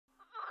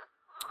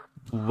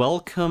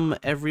Welcome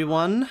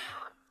everyone.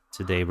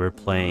 Today we're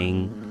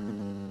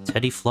playing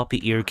Teddy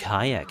Floppy Ear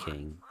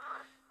Kayaking.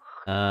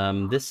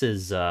 This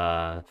is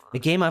a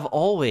game I've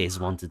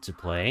always wanted to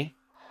play.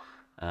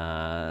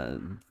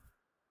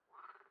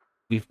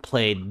 We've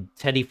played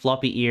Teddy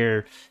Floppy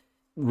Ear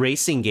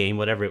Racing Game,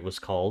 whatever it was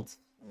called.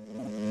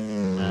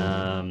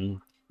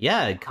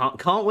 Yeah,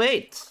 can't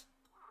wait.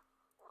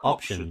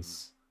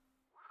 Options.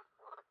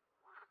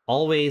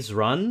 Always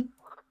run.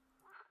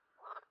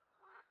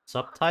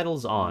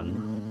 Subtitles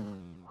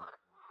on.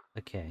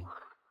 Okay.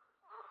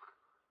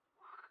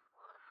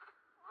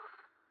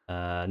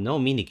 No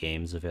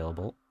minigames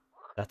available.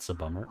 That's a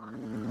bummer.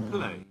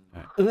 Play.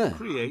 Right.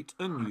 Create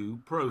a new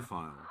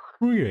profile.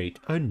 Create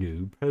a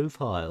new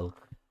profile.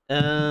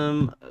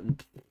 The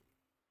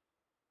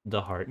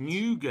heart.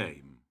 New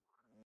game.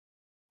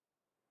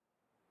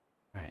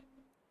 Alright.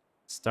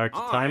 Start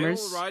the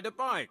timers. I'll ride a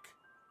bike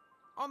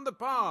on the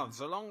paths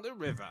along the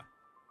river.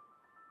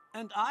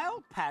 And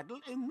I'll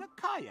paddle in the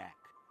kayak.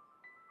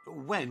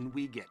 When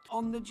we get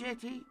on the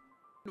jetty.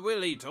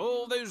 We'll eat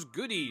all those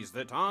goodies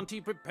that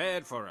Auntie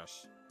prepared for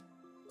us.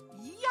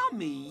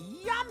 Yummy,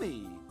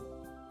 yummy!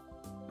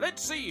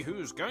 Let's see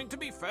who's going to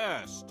be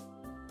first.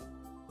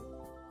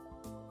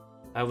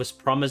 I was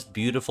promised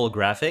beautiful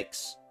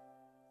graphics.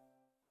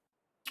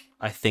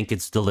 I think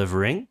it's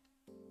delivering.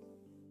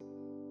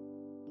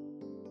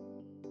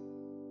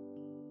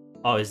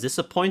 Oh, is this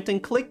a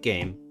point-and-click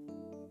game?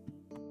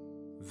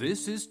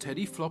 This is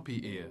Teddy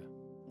Floppy Ear.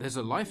 There's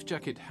a life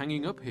jacket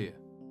hanging up here.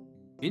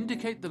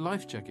 Indicate the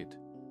life jacket.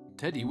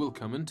 Teddy will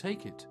come and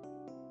take it.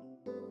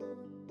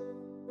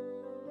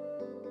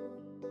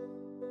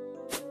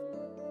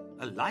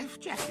 A life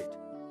jacket.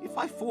 If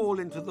I fall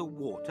into the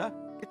water,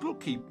 it'll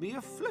keep me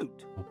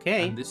afloat.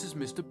 Okay. And this is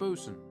Mr.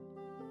 Bosun.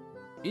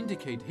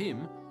 Indicate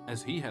him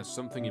as he has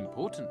something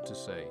important to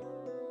say.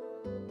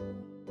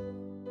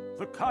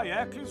 The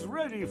kayak is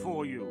ready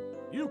for you.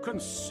 You can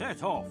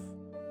set off.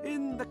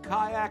 In the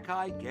kayak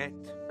I get.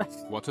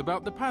 What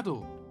about the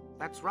paddle?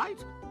 That's right.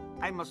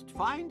 I must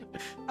find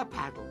a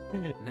paddle.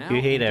 Now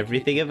You hate indicate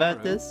everything the about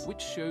arrow, this?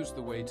 which shows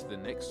the way to the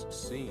next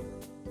scene.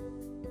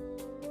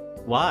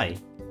 Why?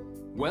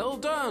 Well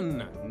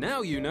done!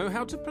 Now you know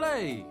how to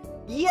play.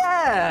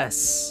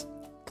 Yes!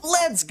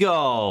 Let's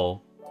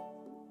go!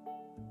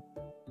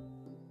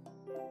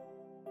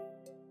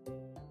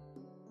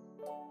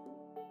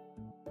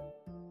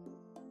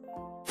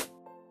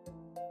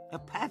 A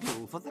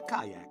paddle for the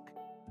kayak.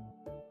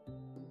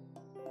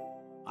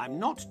 I'm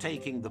not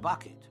taking the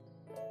bucket.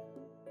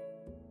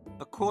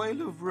 A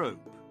coil of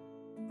rope.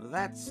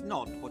 That's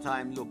not what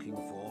I'm looking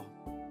for.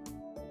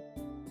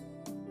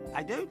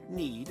 I don't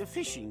need a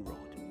fishing rod.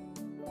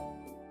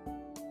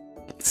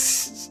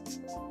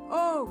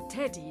 Oh,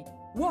 Teddy,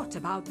 what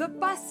about the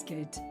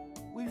basket?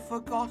 We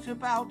forgot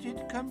about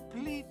it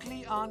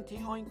completely, Auntie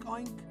Oink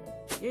Oink.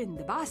 In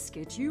the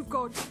basket, you've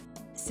got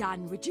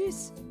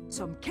sandwiches,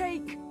 some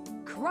cake,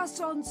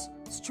 croissants,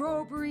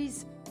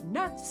 strawberries,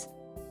 nuts,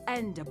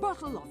 and a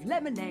bottle of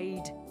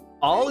lemonade.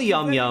 All Thank you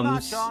yum very yums.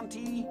 much,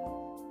 Auntie.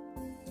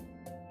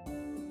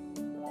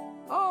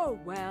 Oh,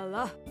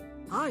 well,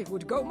 I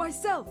would go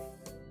myself.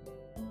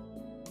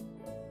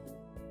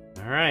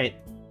 Alright,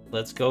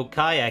 let's go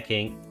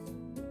kayaking.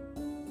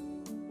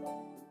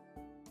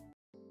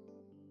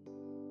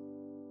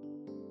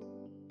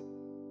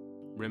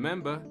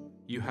 Remember,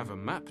 you have a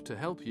map to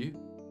help you.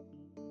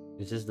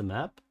 This is the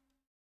map?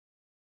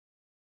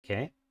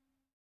 Okay.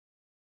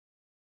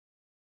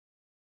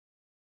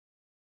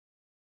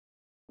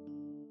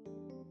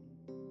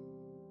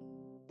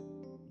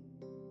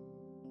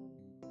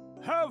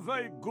 Have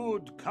a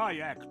good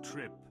kayak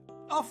trip.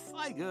 Off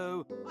I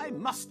go. I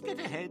must get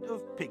ahead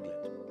of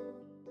Piglet.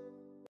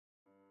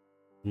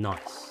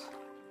 Nice.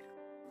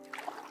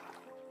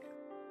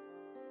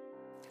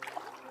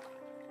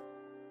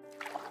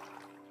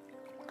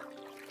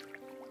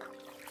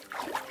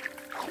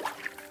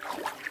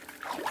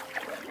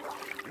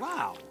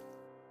 Wow.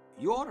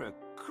 You're a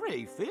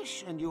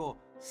crayfish and you're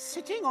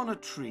sitting on a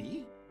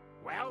tree?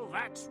 Well,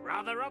 that's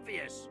rather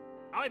obvious.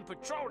 I'm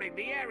patrolling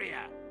the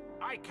area.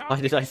 I can't Why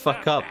did I fuck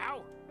disturb up?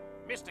 now.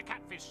 Mr.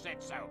 Catfish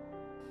said so.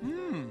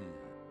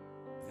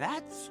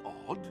 That's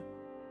odd.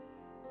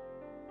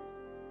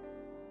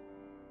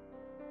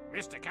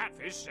 Mr.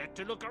 Catfish said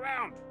to look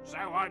around, so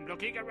I'm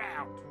looking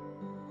around.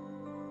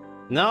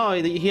 No,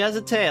 he has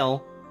a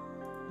tail.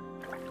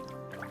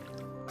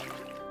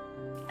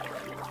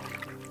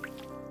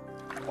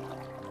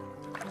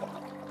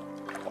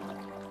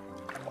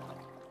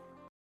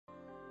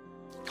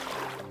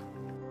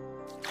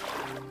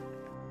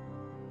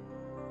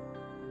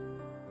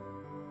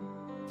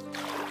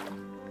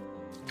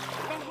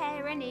 The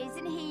heron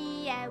isn't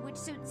here, which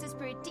suits us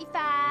pretty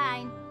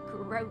fine.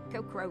 Croaky,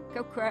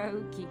 croaky,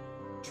 croaky.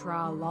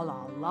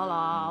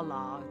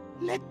 Tra-la-la-la-la-la.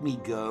 Let me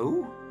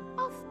go.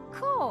 Of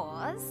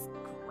course,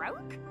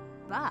 croak,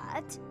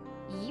 but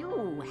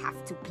you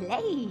have to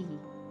play.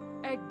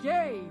 A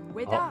game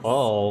with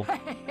Uh-oh. us.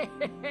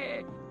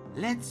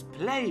 Let's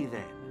play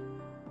then.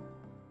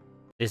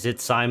 Is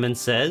it Simon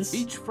Says?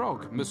 Each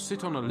frog must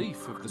sit on a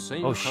leaf of the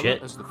same Oh, color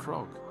shit. as the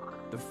frog.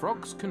 The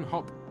frogs can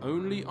hop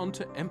only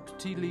onto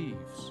empty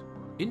leaves.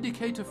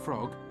 Indicate a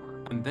frog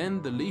and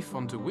then the leaf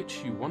onto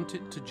which you want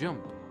it to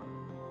jump.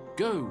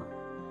 Go!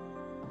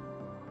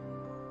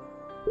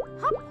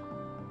 Hop.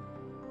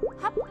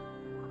 Hop.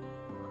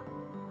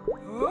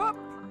 Up,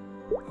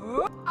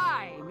 up.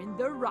 I'm in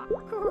the rock.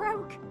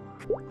 Croak.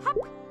 Hop.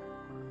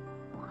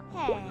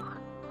 Head.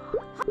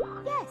 Hop.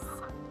 Yes,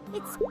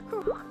 it's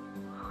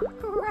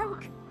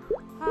croak.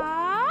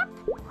 Hop.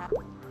 Hop.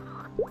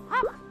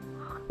 Hop.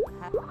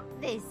 Hop.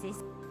 This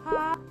is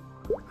hop.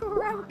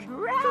 Croak.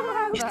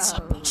 Bravo. It's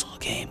a puzzle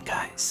game,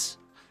 guys.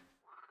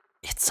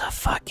 It's a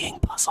fucking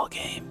puzzle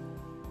game.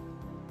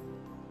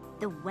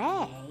 The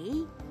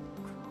way,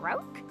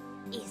 croak,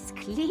 is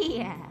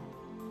clear.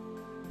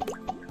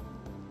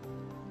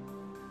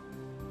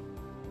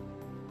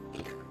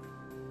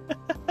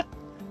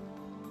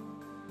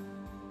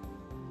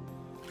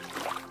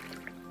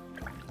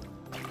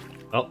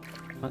 Oh,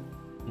 what?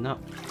 No.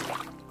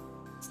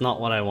 It's not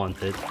what I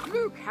wanted.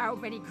 Look how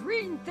many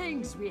green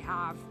things we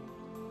have.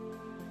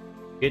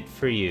 Good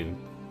for you.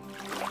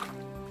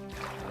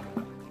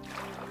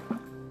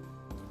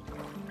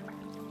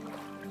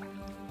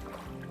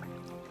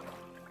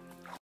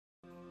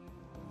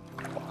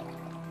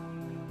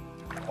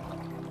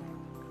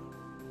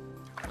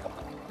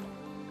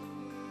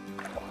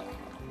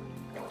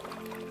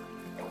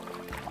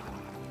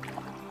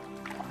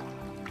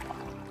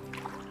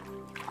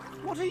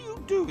 What are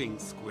you doing,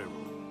 Squirrel?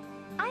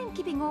 I'm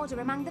keeping order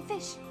among the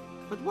fish.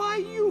 But why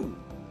you?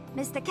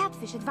 Mr.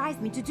 Catfish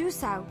advised me to do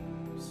so.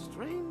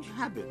 Strange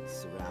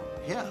habits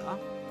around here.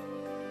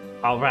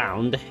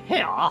 Around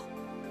here?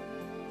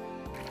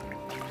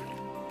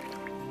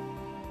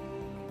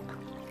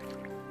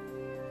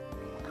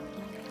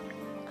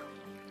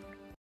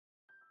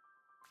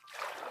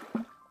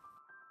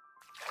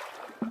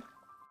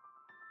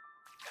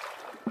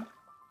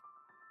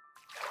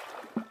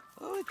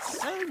 Oh,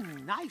 it's so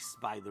nice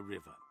by the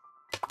river.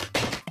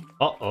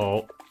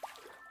 Uh-oh.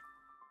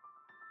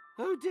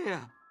 Oh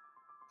dear.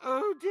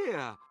 Oh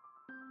dear.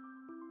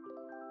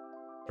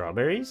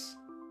 Strawberries?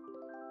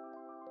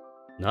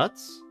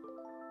 Nuts?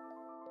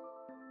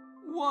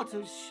 What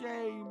a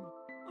shame.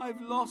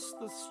 I've lost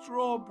the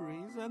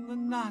strawberries and the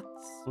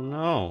nuts. Oh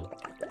no.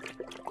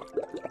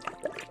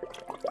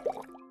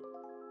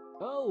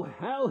 Oh,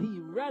 how he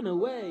ran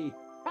away!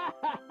 Ha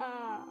ha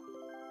ha!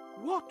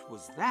 What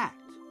was that?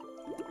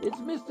 It's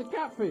Mr.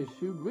 Catfish,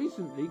 who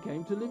recently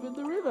came to live in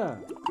the river.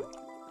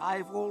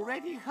 I've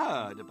already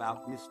heard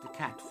about Mr.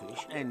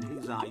 Catfish and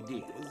his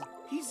ideas.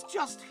 He's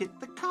just hit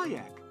the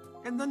kayak,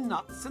 and the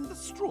nuts and the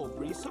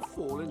strawberries have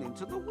fallen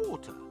into the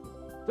water.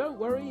 Don't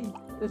worry,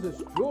 there's a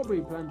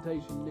strawberry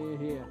plantation near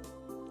here.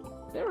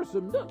 There are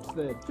some nuts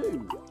there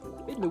too,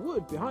 in the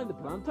wood behind the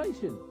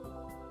plantation.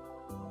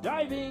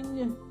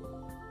 Diving!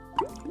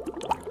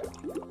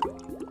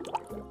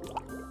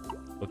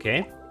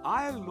 Okay.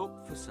 I'll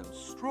look for some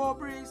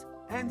strawberries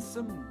and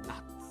some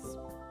nuts.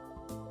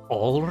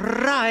 All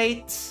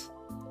right.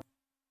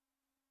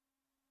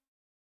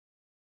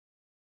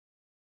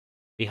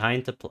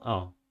 Behind the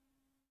oh.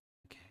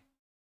 Okay.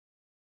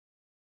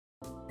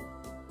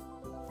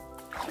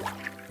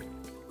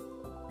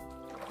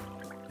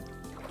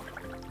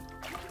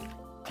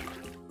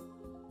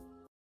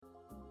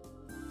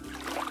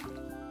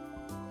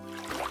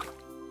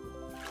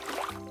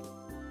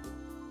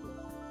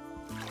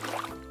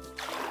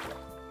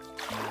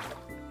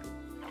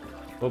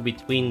 Go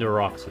between the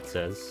rocks, it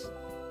says.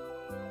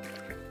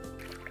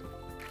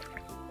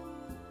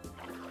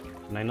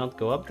 Can I not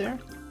go up there?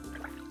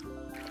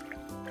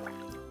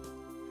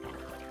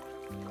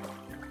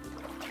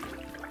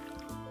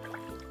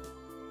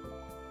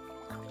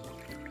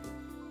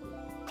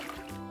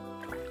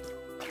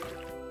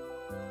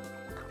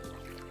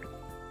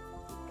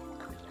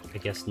 I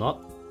guess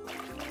not.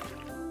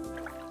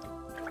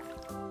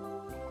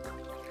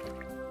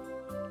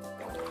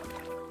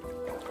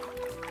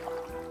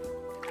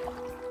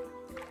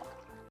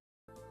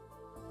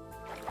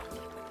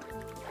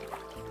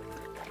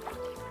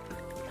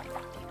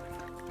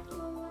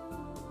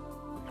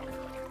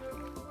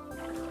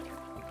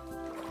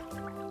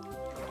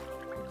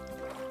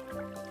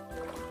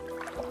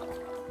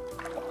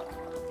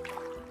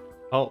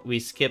 Oh, we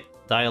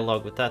skipped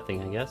dialogue with that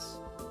thing, I guess.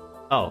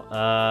 Oh,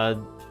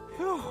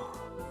 Phew,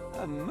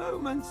 a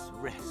moment's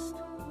rest.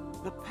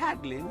 The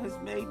paddling has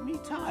made me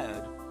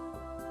tired.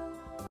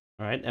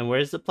 alright, and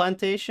where's the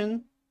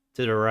plantation?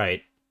 To the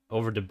right,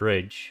 over the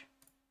bridge.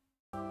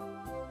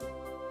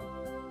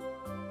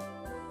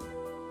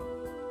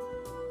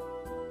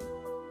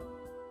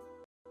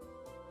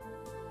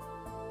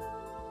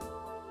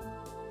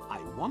 I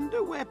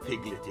wonder where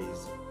Piglet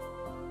is.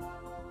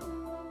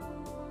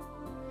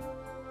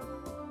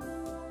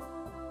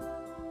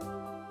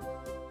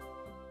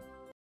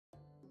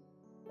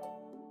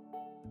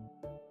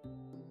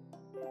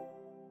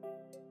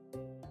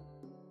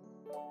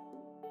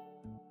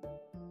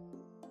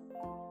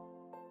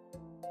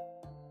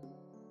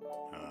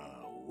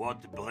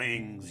 What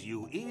brings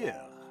you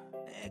here?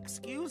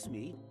 Excuse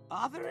me,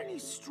 are there any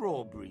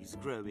strawberries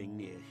growing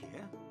near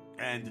here?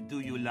 And do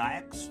you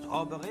like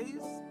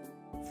strawberries?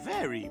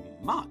 Very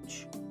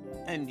much.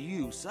 And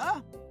you,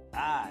 sir?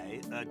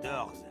 I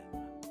adore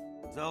them.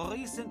 Though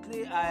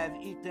recently I have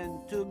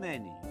eaten too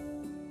many.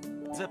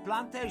 The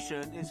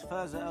plantation is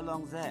further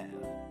along there.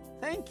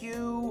 Thank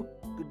you.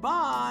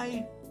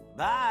 Goodbye.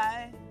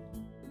 Bye.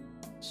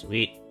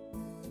 Sweet.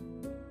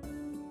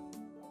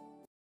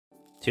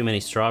 Too many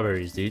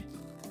strawberries, dude.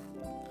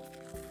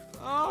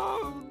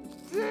 Oh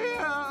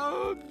dear,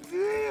 oh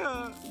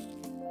dear.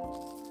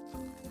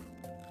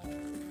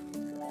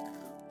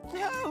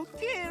 Oh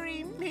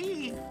dearie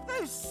me,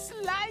 those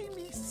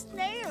slimy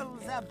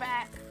snails are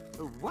back.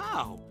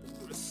 Wow,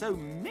 so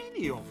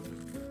many of them.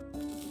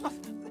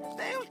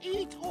 They'll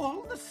eat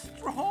all the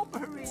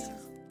strawberries.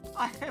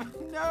 I have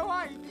no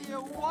idea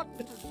what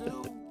to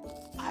do.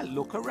 I'll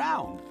look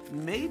around.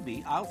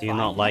 Maybe I'll Do you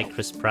not like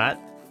Chris Pratt?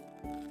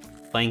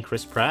 Playing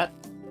Chris Pratt?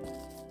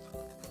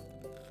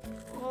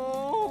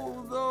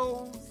 Oh,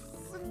 those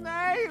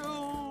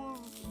snails!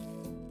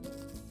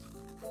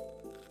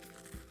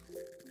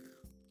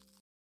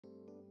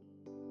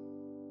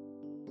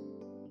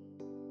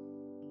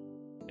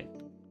 Wait,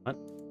 what?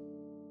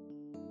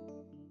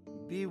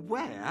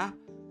 Beware,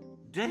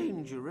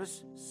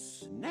 dangerous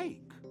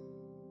snake.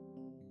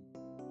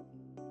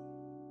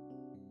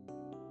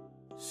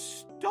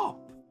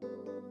 Stop!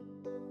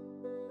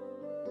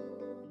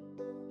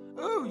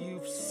 Oh,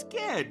 you've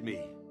scared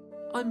me.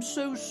 I'm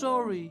so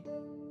sorry.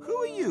 Who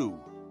are you?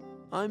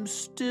 I'm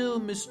still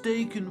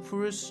mistaken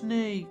for a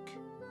snake.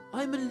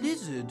 I'm a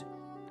lizard.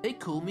 They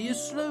call me a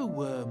slow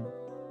worm.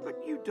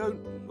 But you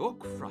don't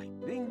look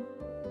frightening.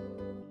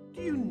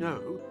 Do you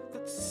know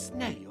that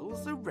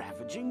snails are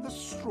ravaging the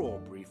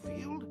strawberry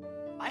field?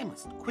 I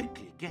must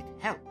quickly get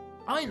help.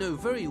 I know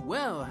very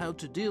well how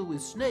to deal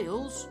with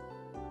snails.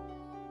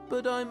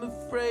 But I'm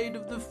afraid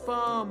of the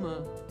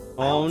farmer.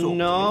 Oh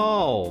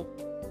no!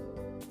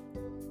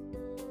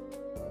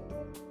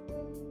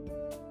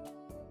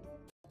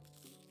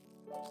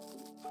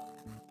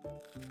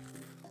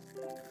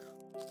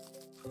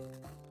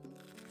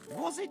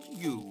 Was it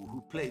you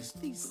who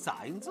placed these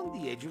signs on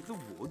the edge of the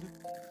wood?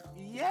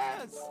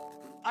 Yes,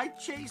 I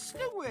chased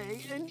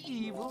away an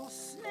evil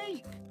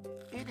snake.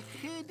 It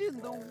hid in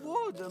the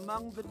wood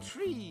among the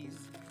trees.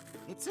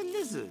 It's a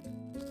lizard,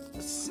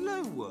 a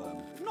slow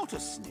worm, not a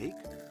snake,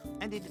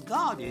 and it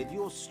guarded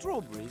your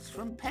strawberries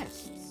from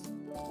pests.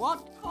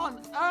 What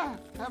on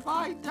earth have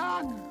I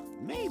done?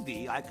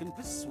 Maybe I can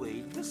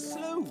persuade the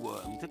slow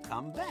worm to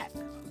come back.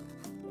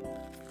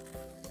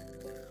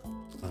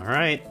 All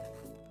right.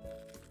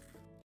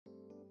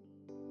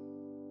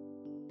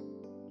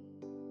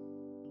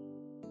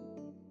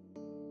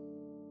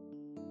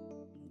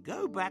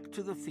 Go back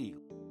to the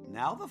field.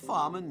 Now the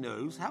farmer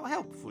knows how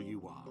helpful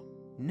you are.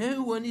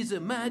 No one is a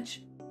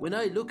match when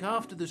I look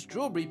after the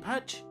strawberry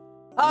patch.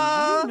 Do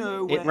you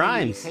know it where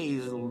rhymes. any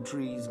hazel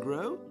trees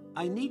grow?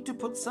 I need to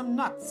put some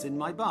nuts in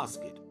my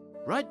basket.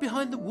 Right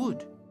behind the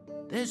wood,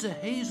 there's a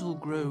hazel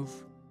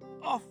grove.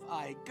 Off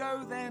I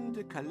go then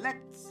to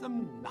collect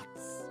some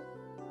nuts.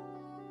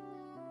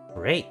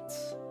 Great.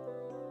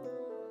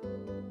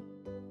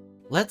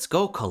 Let's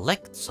go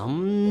collect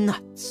some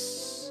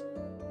nuts.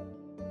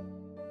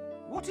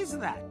 What is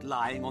that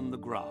lying on the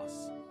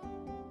grass?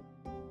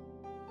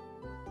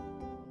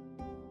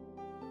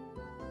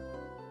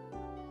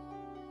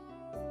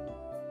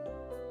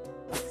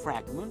 A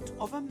fragment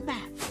of a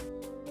map.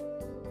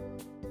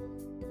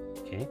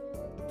 Okay.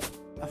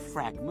 A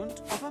fragment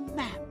of a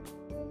map.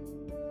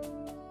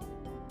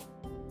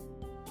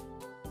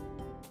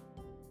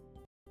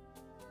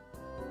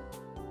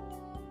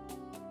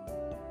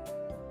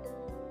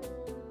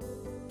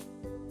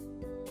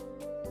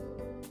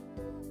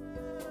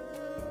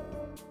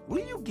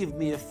 Will you give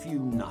me a few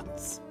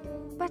nuts?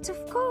 But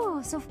of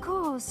course,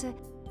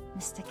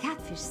 Mr.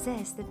 Catfish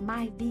says that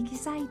my beak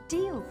is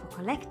ideal for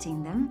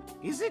collecting them.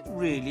 Is it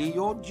really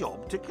your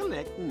job to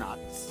collect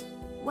nuts?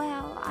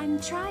 Well, I'm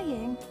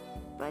trying,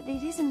 but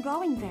it isn't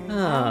going very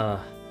well.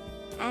 Ah.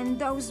 And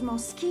those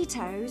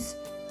mosquitoes...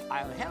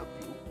 I'll help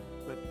you,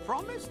 but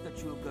promise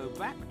that you'll go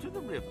back to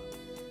the river.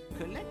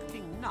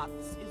 Collecting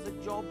nuts is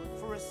a job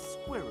for a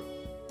squirrel,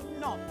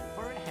 not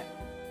for a hen.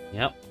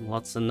 Yep,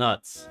 lots of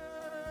nuts.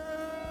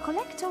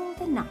 Collect all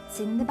the nuts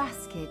in the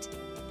basket,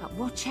 but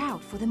watch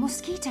out for the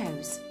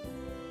mosquitoes.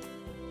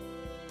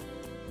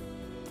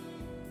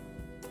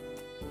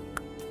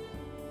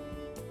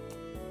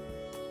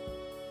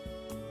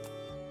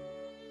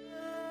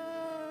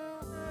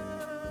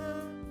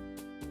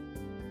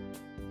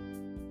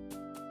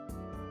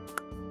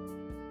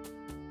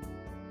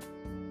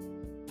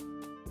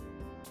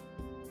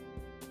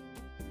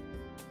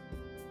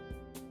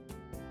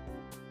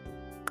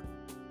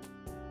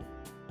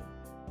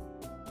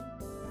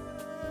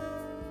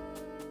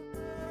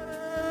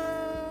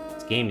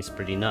 Game is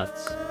pretty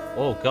nuts.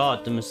 Oh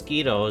god, the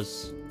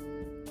mosquitoes.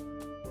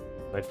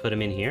 Do I put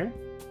them in here?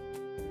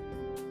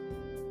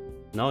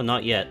 No,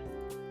 not yet.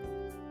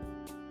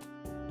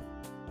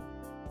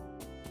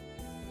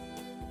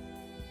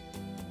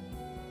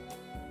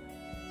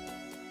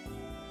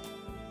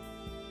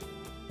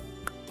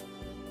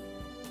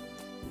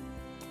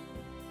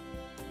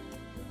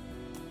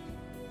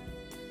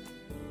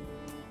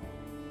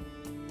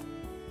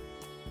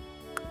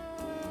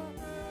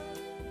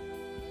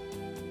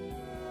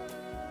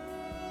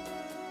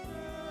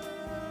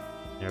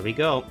 There we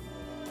go.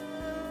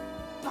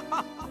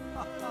 Ha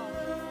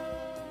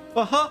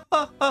ha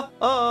ha ha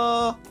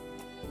ha!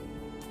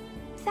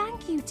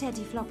 Thank you,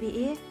 Teddy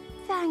Floppy Ear.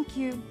 Thank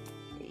you.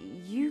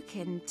 You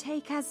can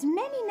take as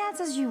many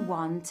nuts as you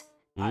want.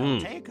 I'll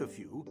take a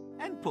few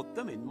and put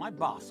them in my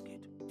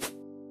basket.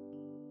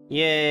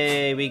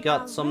 Yay, we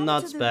got I'll some run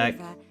nuts to the back.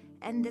 river,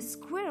 and the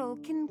squirrel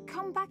can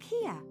come back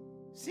here.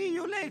 See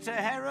you later,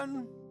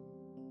 Heron.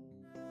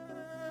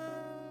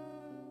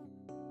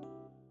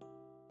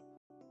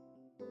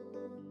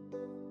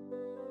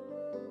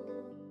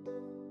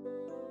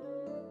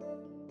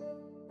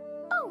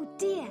 Oh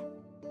dear,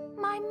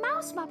 my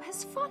mouse map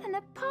has fallen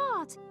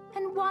apart,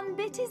 and one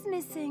bit is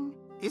missing.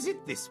 Is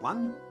it this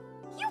one?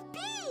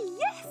 Yippee!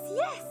 Yes,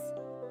 yes!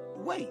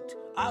 Wait,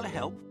 I'll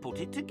help put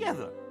it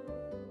together.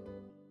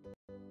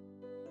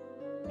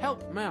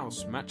 Help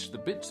Mouse match the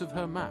bits of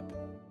her map.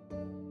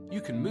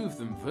 You can move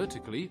them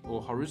vertically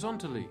or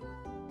horizontally.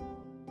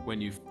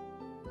 When you've...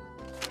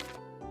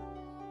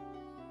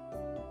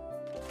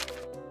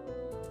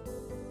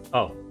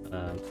 Oh,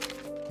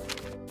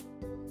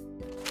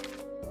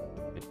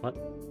 wait, what?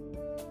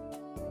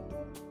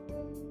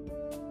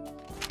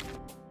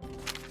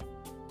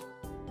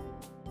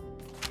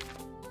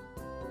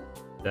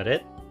 Is that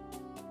it?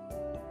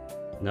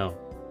 No.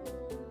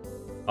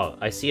 Oh,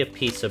 I see a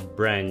piece of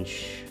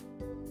branch.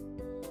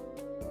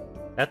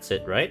 That's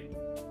it, right?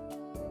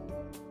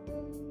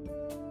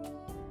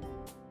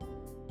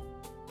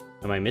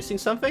 Am I missing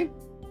something?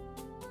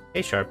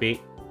 Hey, Sharpie.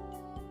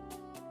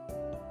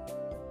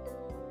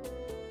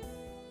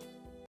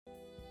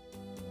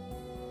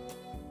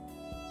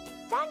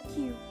 Thank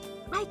you.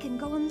 I can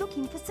go on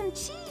looking for some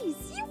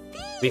cheese.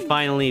 Yippee! We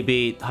finally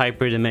beat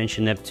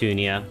Hyperdimension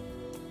Neptunia.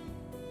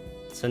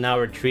 So now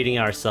we're treating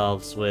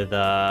ourselves with,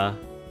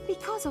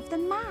 Because of the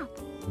map.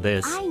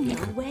 this. I know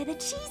where the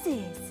cheese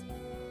is.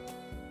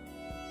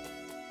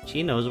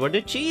 She knows where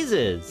the cheese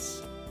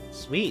is.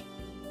 Sweet.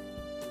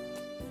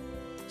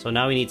 So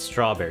now we need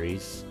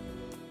strawberries.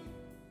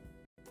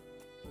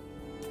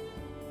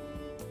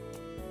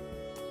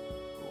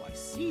 Oh, I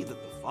see that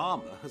the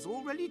farmer has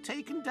already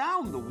taken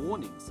down the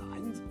warning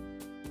signs.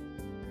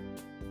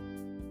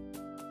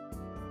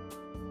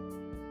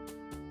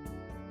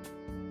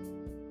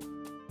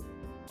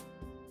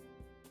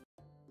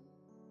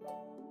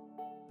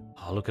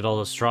 Oh, look at all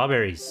those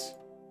strawberries.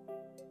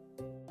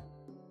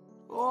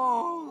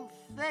 Oh,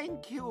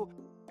 thank you.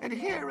 And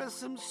here are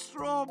some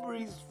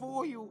strawberries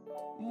for you.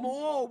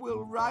 More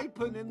will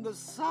ripen in the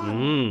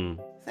sun.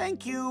 Mmm.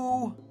 Thank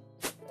you.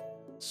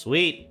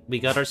 Sweet. We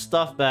got our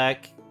stuff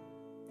back.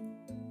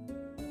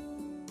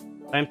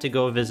 Time to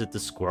go visit the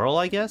squirrel,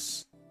 I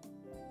guess?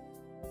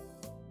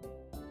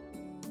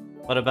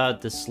 What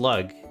about the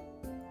slug?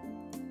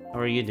 How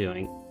are you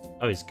doing?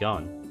 Oh, he's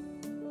gone.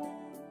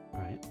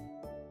 Alright.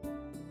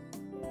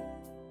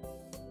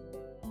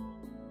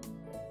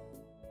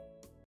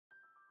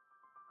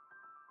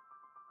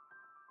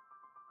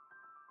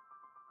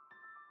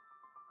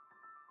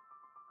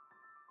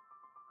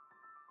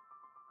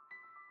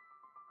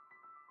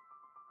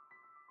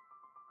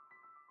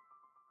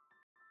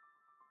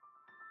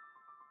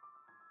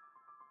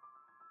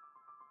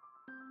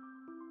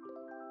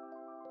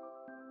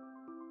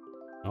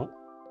 Oh.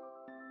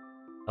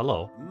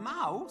 Hello.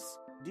 Mouse,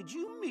 did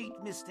you meet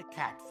Mr.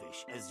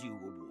 Catfish as you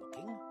were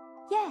walking?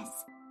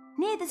 Yes,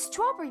 near the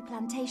strawberry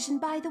plantation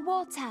by the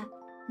water.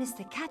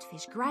 Mr.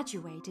 Catfish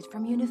graduated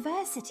from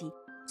university,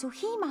 so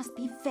he must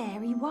be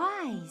very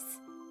wise.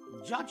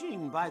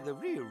 Judging by the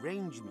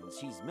rearrangements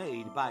he's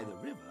made by the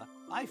river,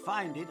 I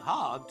find it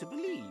hard to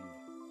believe.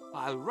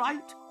 I'll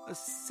write a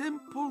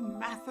simple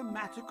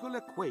mathematical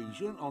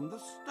equation on the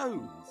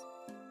stones.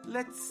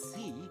 Let's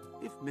see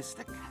if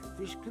Mr.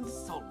 Catfish can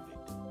solve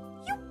it.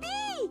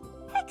 Yippee!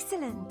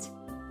 Excellent!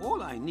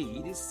 All I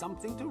need is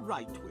something to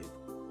write with.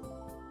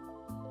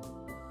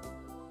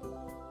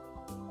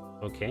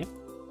 Okay.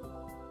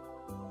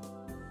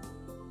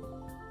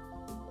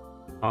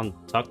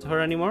 Can't talk to her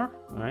anymore?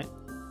 Alright.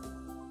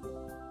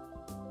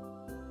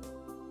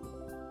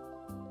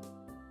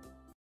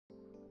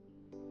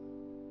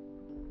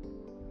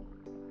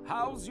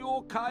 How's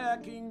your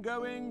kayaking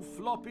going,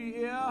 Floppy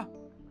Ear?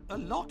 A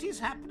lot is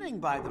happening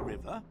by the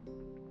river.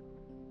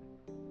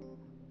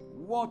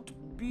 What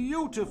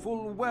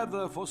beautiful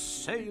weather for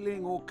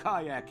sailing or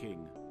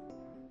kayaking.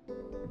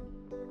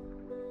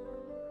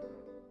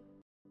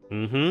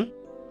 Mm-hmm.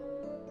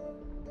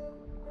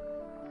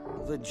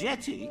 The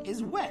jetty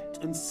is wet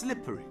and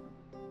slippery.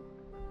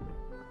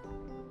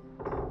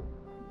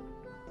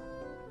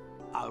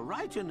 I'll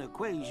write an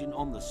equation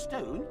on the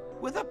stone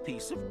with a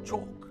piece of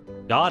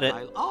chalk. Got it.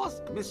 I'll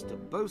ask Mr.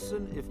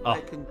 Bosun if I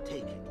can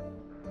take it.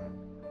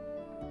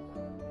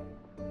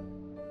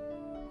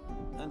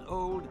 An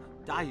old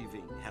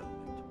diving helmet.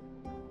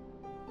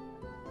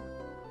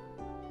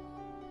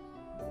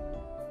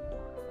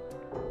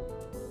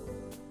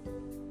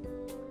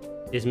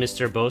 Is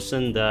Mr.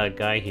 Bosun the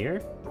guy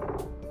here?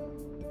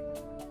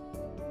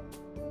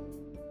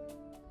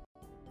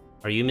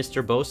 Are you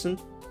Mr. Bosun?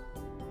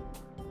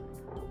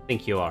 I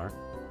think you are.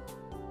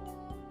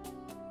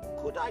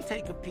 Could I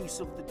take a piece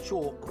of the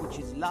chalk which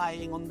is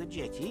lying on the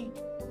jetty?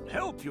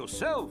 Help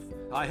yourself.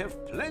 I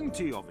have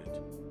plenty of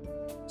it.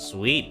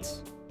 Sweet.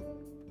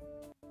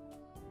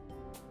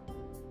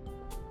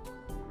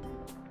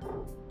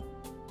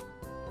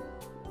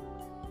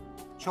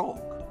 Chalk.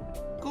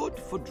 Good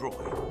for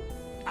drawing.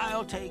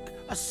 I'll take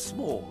a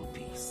small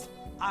piece.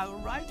 I'll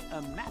write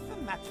a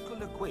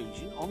mathematical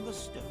equation on the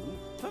stone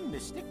for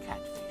Mr.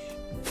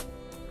 Catfish.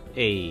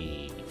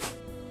 Hey.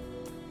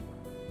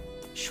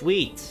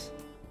 Sweet.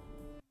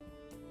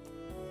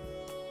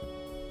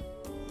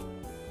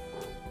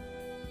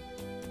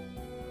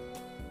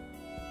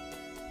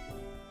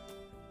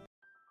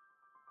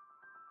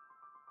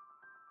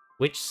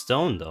 Which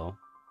stone, though?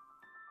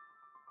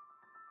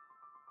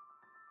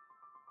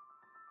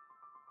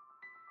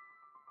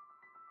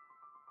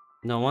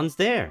 No one's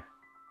there.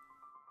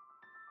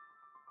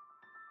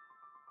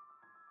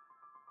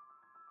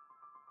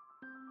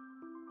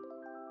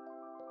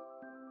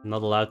 I'm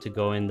not allowed to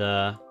go in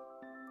the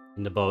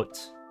boat.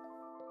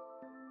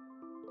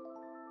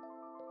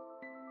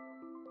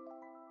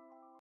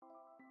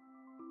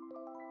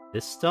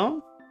 This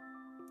stone?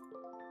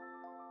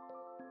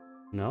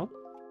 No?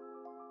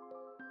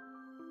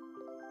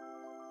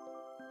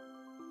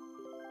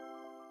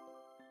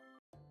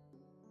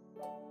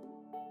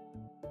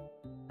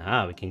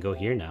 Ah, we can go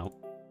here now.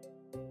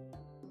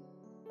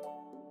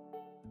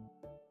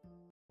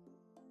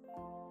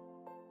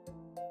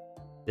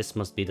 This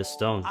must be the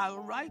stone. I'll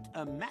write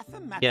a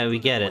mathematical Yeah, we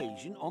get it.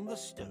 equation on the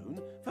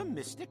stone for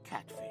Mr.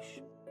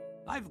 Catfish.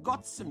 I've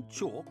got some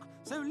chalk,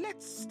 so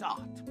let's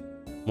start.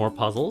 More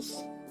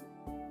puzzles?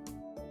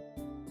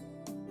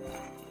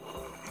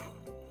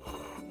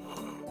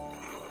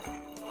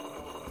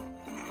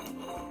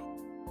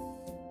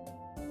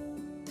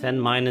 Ten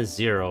minus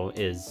 0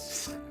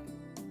 is...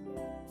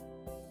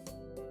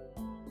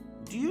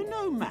 Do you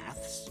know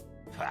maths?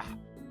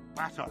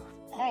 But of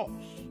course.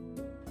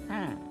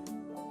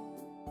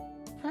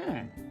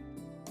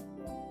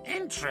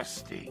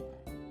 Interesting.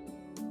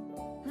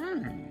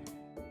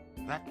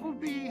 That will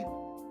be...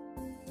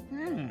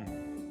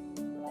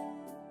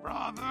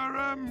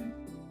 rather,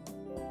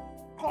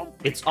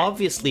 complicated. It's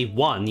obviously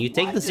 1. You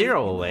take Why the don't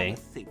 0 you away. have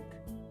a think?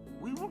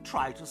 We will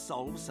try to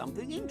solve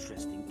something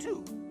interesting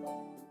too.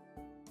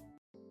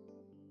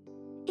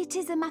 It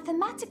is a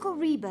mathematical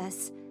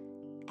rebus.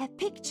 A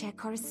picture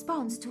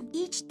corresponds to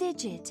each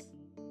digit.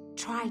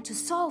 Try to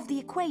solve the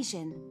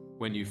equation.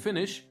 When you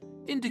finish,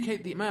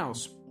 indicate the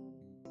mouse.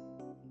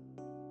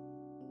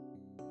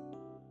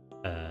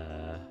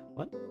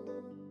 What?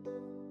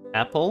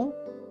 Apple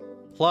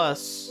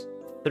plus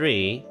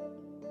 3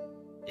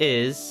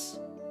 is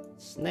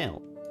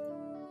snail.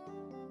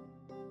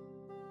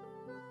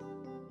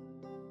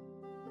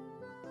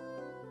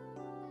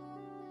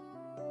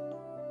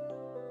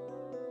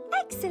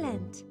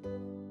 Excellent.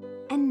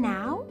 And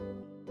now?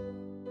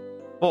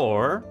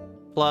 4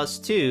 plus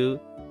 2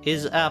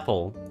 is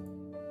apple.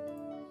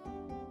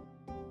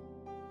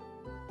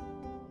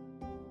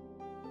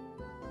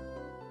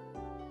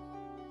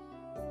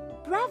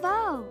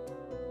 Bravo!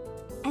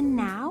 And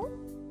now?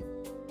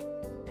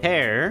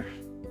 Pear.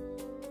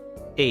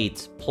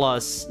 8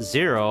 plus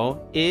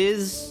 0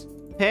 is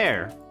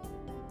pear.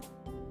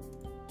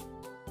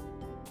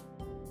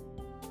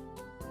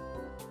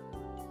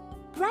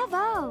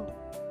 Bravo!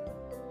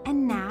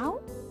 And now?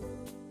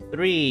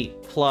 3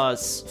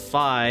 plus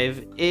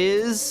 5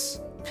 is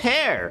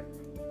pear.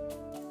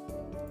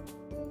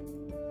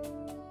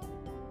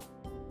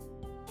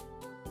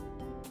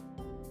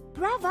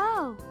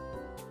 Bravo!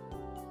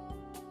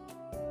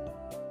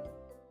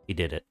 We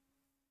did it.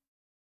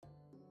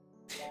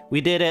 We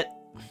did it.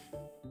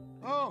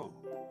 Oh,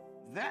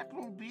 that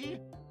will be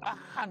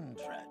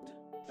 100.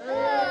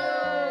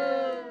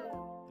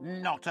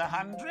 Not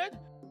 100.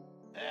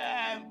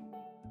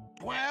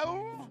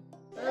 12.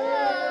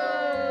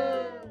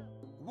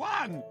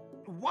 1.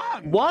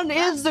 1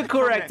 is the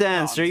correct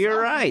answer.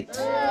 You're right.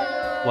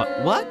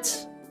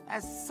 What?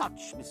 As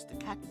such, Mr.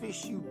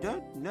 Catfish, you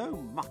don't know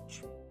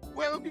much.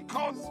 Well,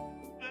 because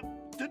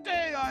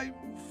today I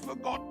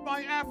forgot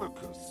my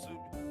abacus.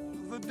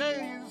 The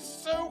day is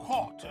so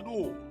hot and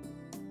all.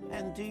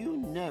 And do you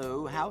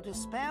know how to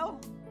spell?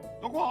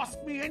 Oh,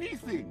 ask me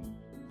anything.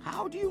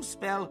 How do you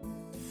spell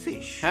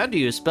fish? How do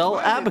you spell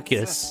Well,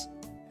 abacus?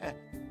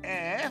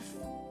 F,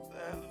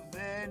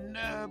 then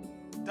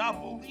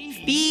double E.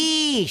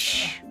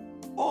 Fish.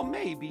 Or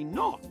maybe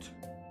not.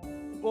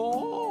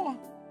 Or,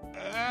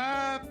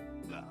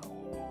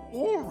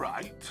 all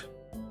right.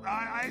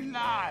 I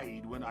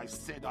lied when I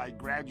said I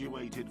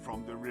graduated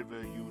from the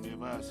River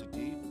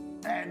University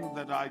and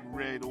that I'd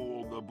read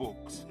all the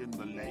books in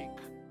the lake.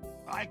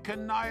 I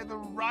can neither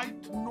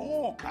write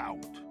nor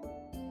count.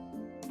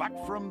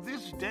 But from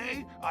this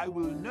day, I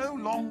will no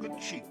longer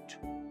cheat.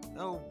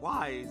 A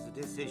wise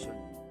decision.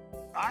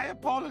 I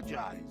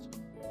apologize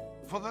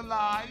for the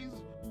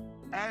lies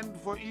and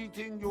for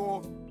eating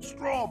your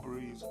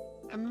strawberries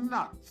and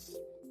nuts.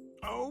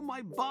 Oh,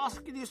 my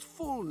basket is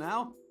full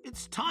now.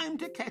 It's time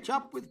to catch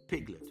up with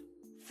Piglet.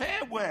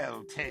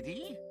 Farewell,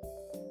 Teddy.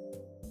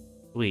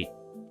 Sweet.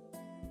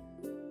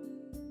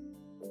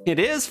 It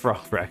is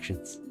frog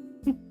fractions.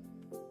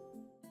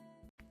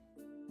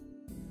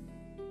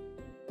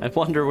 I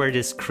wonder where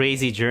this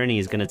crazy journey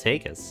is gonna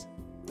take us.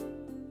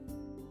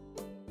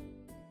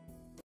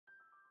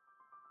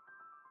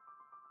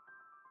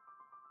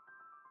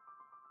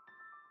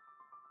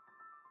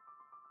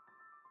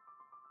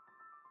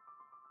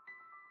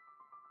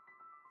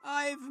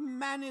 I've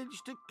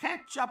managed to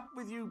catch up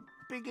with you,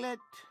 Piglet.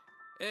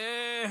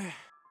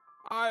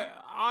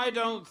 I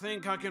don't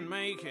think I can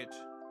make it.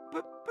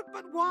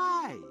 But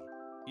why?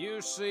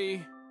 You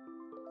see,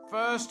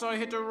 first I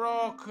hit a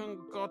rock and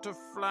got a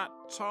flat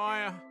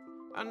tire,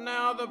 and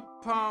now the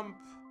pump.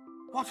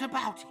 What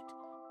about it?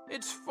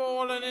 It's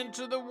fallen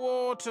into the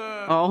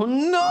water. Oh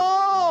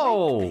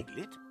no! Wait,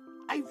 Piglet,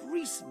 I've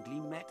recently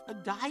met a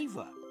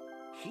diver.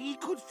 He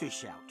could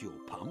fish out your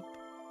pump.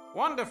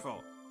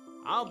 Wonderful.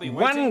 I'll be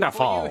waiting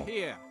for you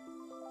here.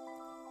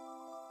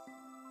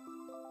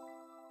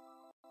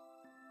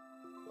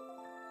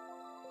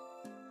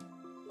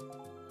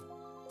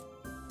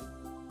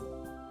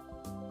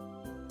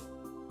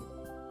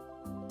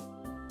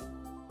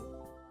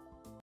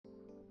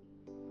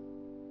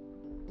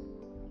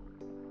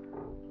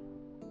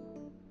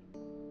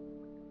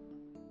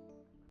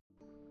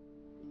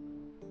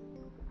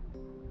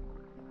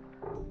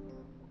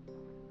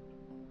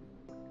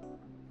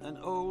 An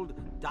old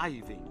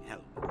diving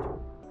helmet.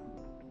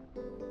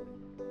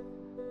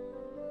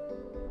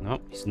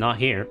 Nope, he's not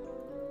here.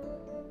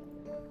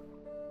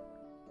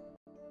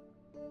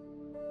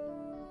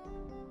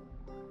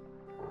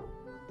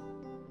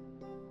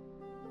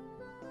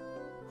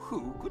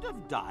 Who could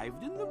have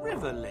dived in the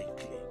river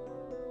lately?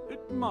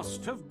 It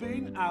must have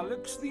been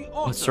Alex the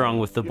Otter. What's wrong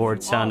with the If board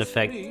you sound ask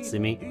effect, me,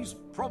 Zimmy? He's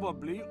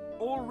probably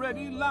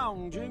already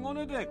lounging on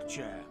a deck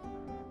chair.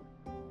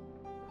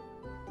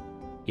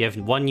 You have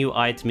one new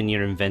item in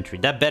your inventory.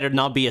 That better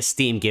not be a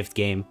Steam gift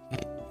game.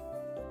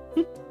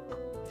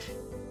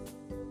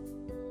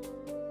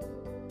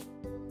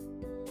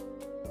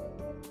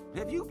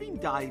 Have you been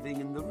diving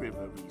in the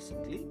river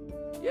recently?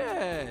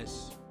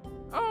 Yes.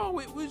 Oh,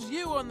 it was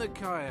you on the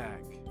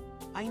kayak.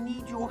 I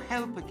need your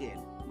help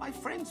again. My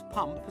friend's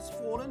pump has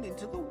fallen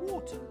into the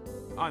water.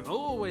 I'm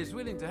always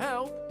willing to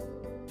help.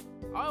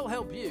 I'll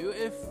help you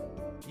if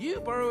you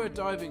borrow a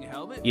diving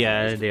helmet. from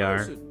Yeah, Mr. they are.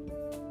 Wilson.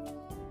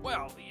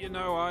 Well, you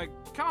know, I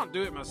can't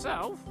do it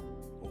myself.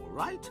 All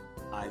right,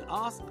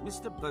 I'll ask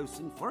Mr.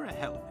 Bosun for a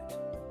helmet.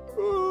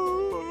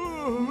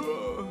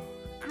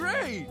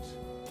 Great!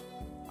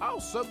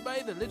 I'll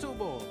sunbathe a little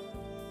more.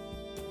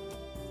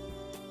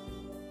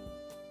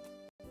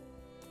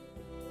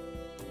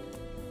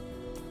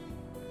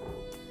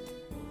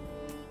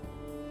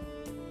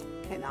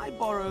 Can I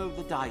borrow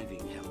the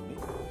diving helmet?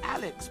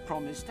 Alex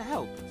promised to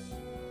help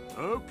us.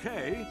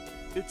 Okay,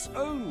 it's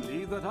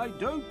only that I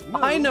don't know.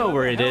 I know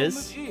where the it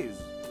is. helmet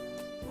is.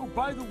 Oh,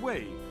 by the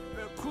way,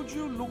 could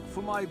you look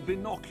for my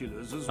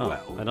binoculars as Oh,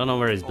 well? I don't know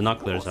where his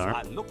binoculars Of course,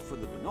 are. I'll look for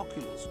the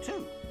binoculars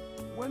too.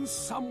 When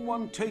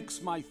someone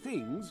takes my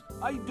things,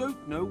 I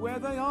don't know where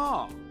they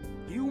are.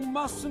 You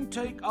mustn't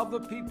take other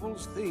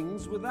people's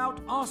things without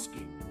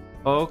asking.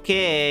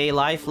 Okay,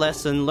 life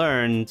lesson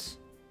learned.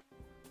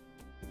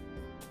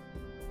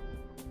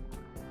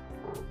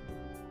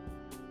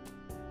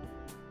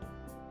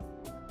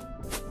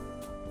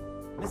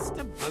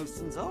 Mr.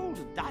 Bosun's old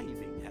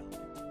diving helmet.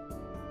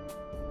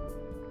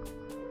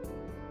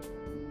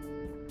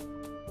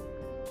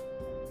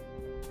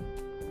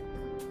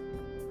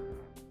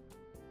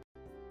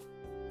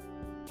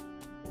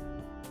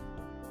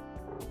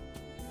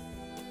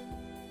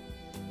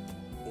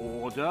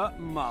 Order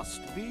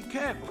must be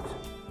kept.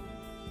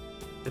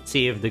 Let's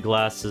see if the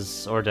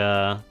glasses or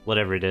the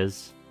whatever it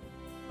is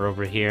are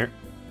over here.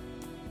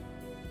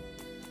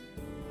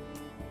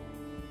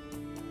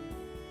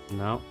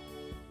 No.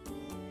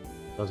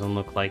 Doesn't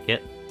look like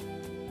it.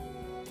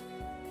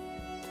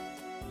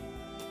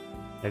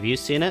 Have you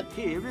seen it?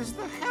 Here is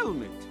the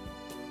helmet.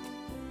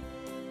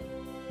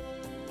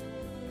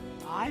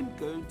 I'm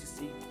going to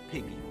see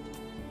Piglet.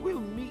 We'll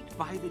meet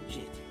by the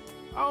jetty.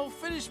 I'll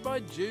finish my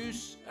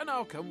juice and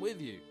I'll come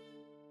with you.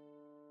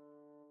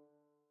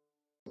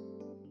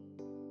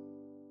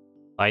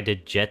 By the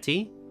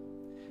jetty?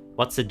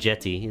 What's a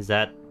jetty? Is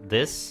that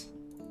this?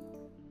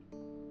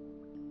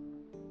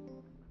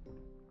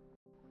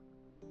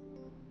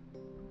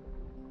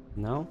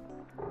 No?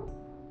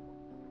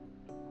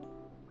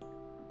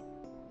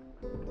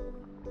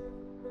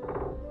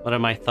 What are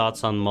my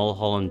thoughts on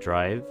Mulholland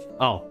Drive?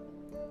 Oh,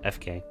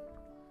 FK.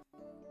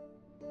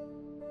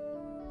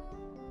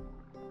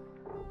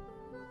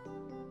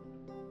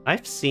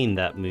 I've seen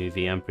that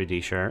movie, I'm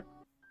pretty sure.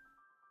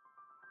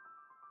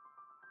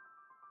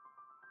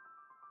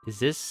 Is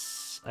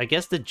this... I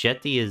guess the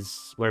jetty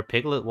is where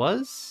Piglet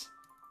was?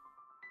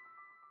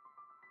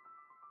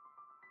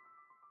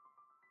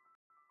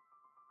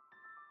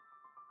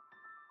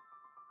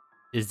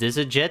 Is this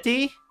a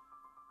jetty?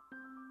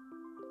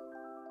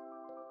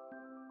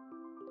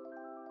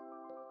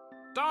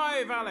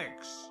 Dive,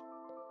 Alex!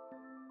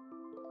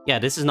 Yeah,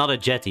 this is not a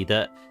jetty.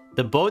 The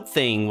boat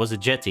thing was a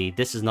jetty.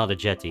 This is not a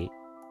jetty.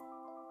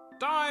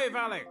 Dive, Dive,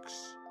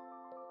 Alex!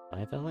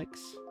 Dive, Alex?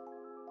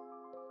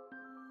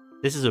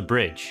 This is a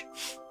bridge.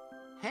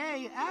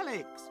 Hey,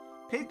 Alex!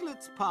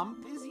 Piglet's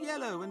pump is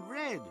yellow and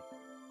red.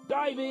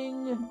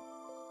 Diving!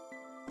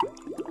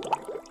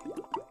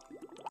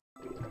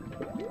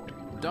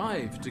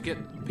 Dive to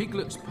get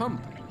Piglet's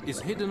pump is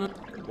hidden.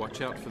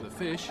 Watch out for the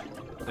fish.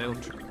 They'll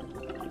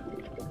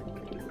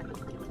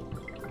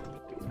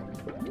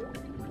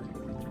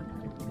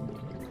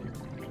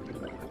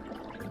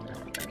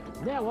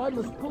Now I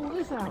must pull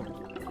this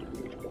out.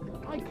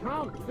 I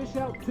can't fish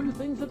out two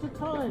things at a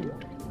time.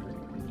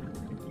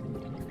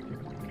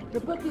 The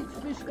bucket's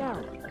fished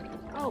out.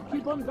 I'll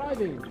keep on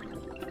diving.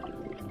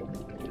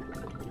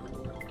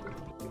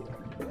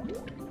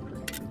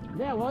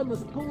 Now I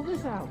must pull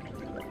this out.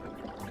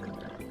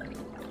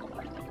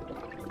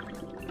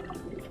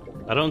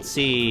 I don't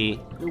see...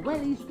 The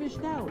welly's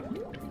fished out.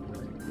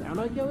 Down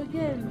I go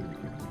again.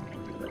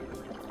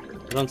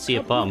 I don't see a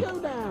Up we bump. go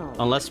now.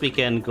 Unless we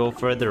can go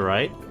further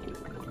right.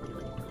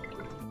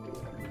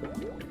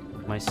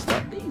 Am I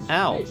stuck? These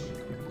Ow! fish.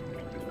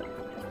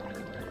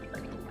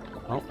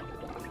 Oh.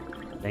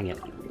 Dang it.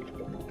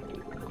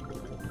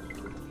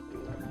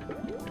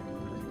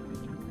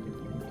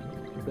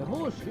 The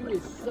horseshoe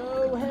is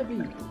so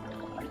heavy.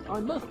 I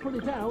must pull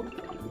it out.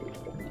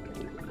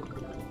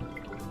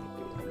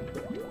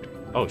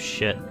 Oh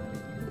shit.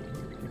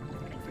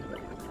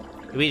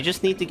 We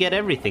just need to get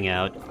everything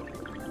out.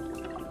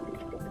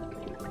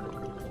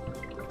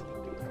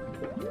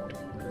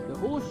 The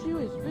horseshoe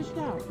is fished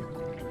out.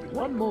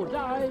 One more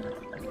dive.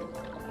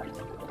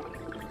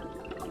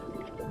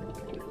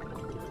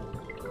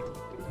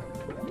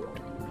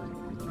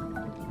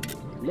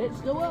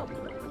 Let's go up.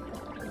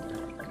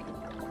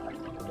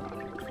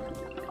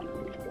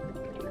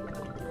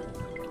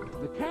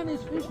 The can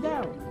is fished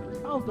out.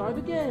 I'll dive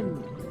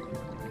again.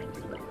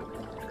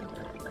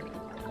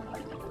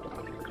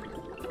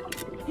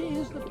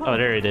 Here's the pump. Oh,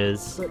 there it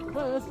is. But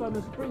first I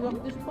must bring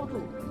up this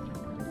bottle.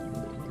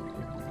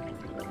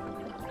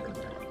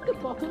 The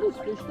bottle is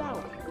fished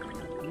out.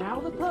 Now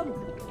the pump.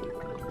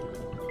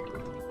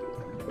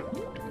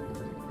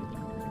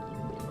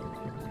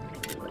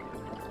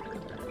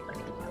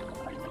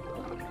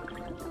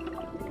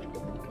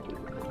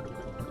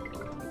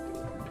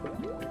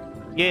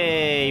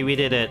 Yay, we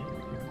did it.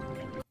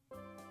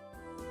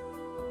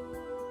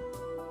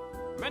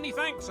 Many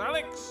thanks,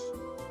 Alex.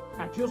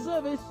 At your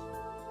service.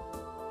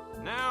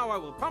 Now I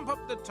will pump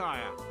up the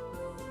tire.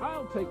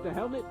 I'll take the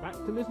helmet back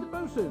to Mr.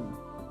 Bosun.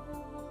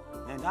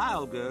 And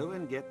I'll go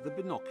and get the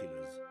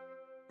binoculars.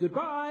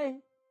 Goodbye.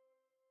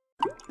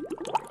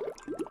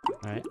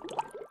 Alright.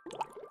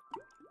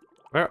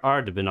 Where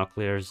are the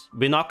binoculars?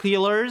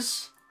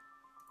 Binoculars?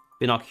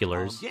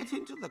 Binoculars. I'll get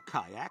into the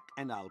kayak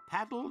and I'll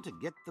paddle to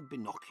get the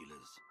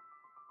binoculars.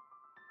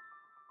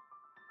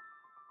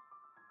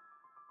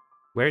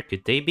 Where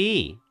could they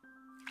be?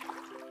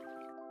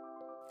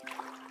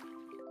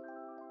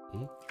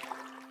 Okay.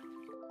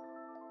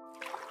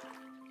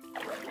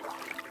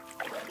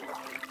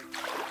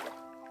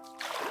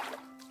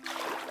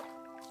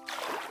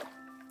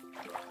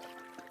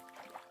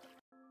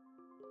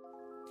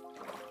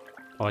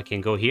 Oh, I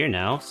can go here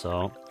now,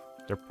 so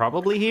they're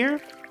probably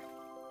here?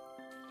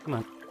 Come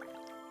on.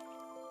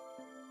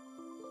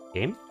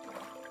 Game?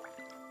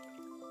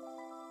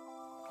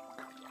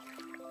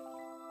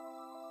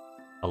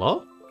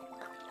 Hello?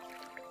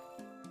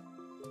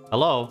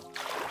 Hello?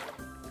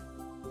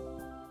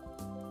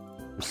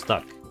 I'm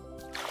stuck.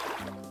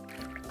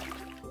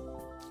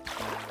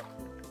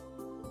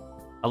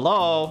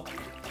 Hello?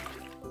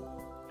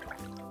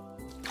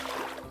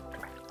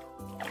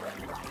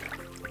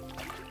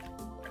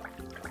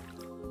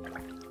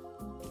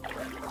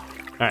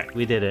 Alright,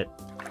 we did it.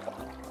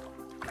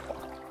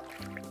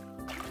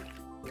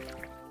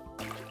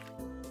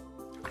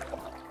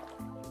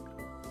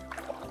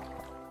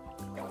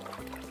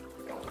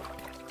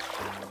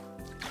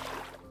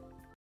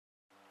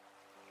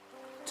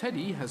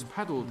 Teddy has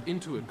paddled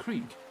into a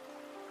creek.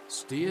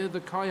 Steer the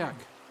kayak.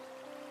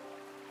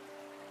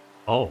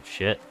 Oh,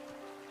 shit.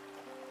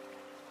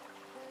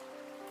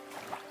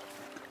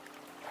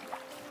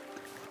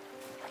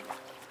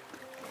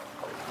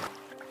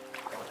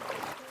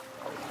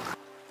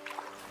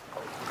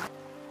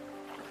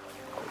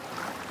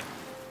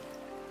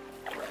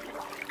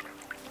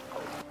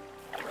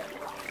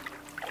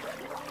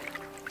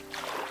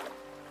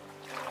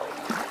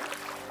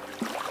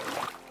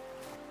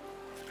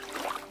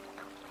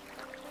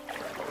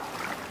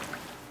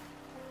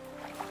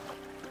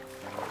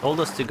 Told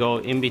us to go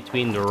in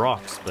between the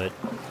rocks, but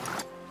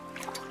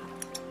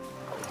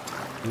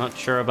I'm not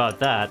sure about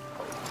that.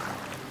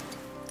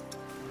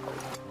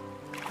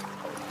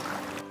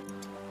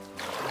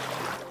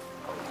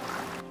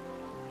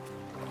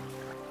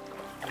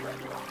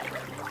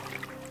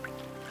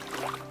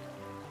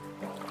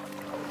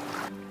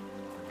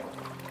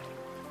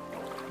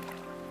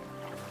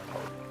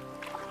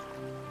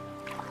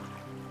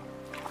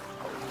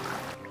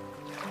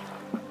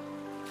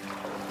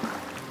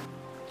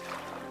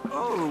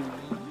 Oh,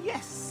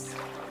 yes!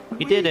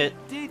 We did it.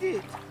 Did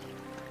it!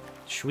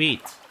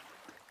 Sweet.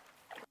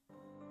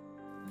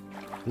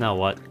 Now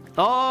what?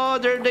 Oh,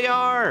 there they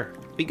are!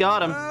 We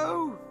got him.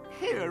 Oh,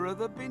 here are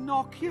the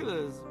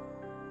binoculars.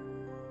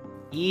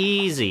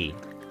 Easy.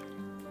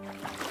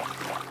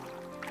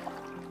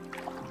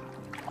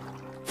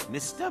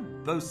 Mr.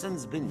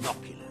 Bosun's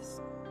binoculars.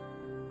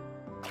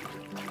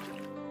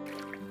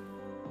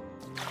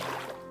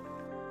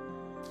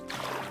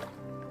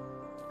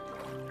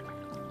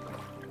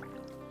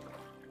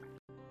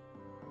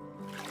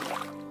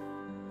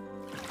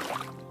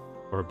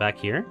 We're back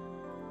here.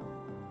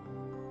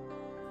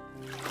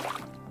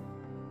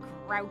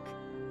 Croak,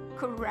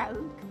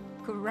 croak,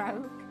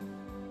 croak.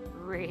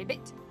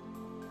 Ribbit.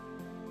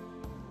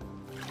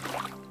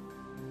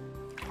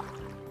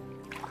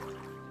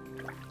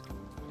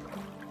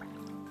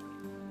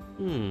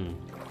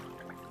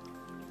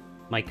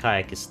 My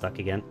kayak is stuck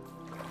again.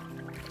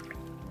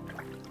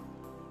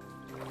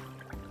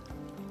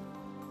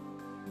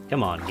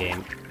 Come on,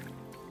 game.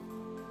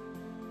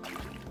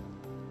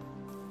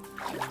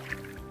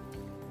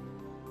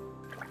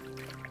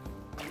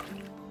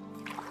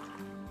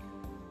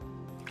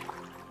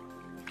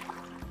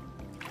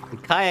 The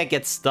kayak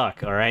gets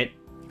stuck, alright?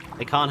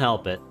 I can't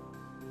help it.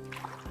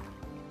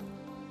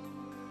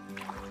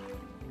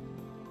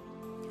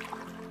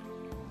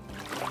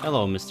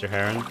 Hello, Mr.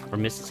 Heron. Or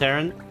Mrs.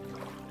 Heron.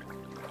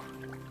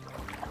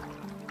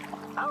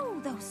 Oh,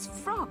 those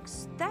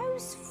frogs.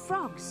 Those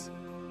frogs.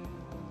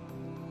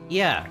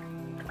 Yeah.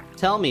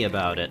 Tell me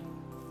about it.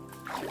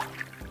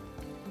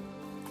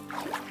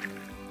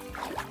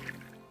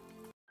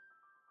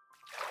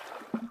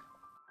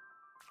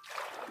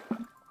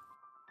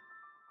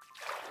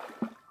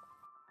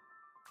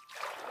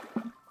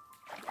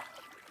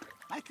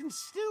 I can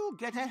still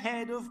get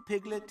ahead of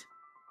Piglet.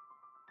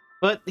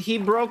 But he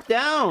broke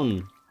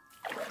down!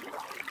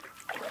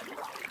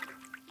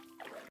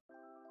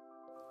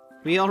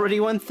 We already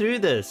went through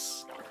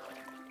this.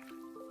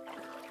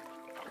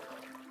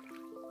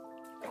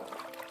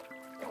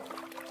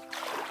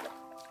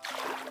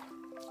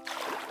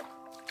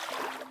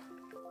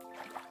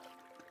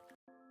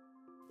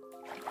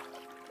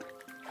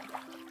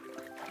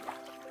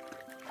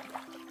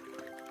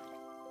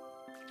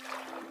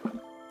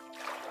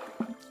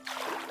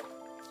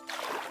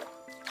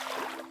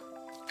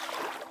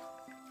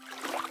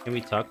 Can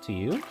we talk to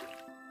you?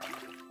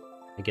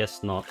 I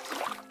guess not.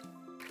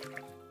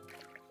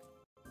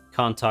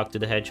 Can't talk to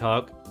the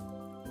hedgehog.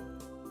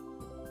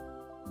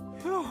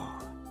 Phew,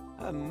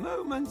 a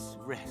moment's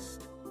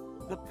rest.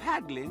 The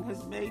paddling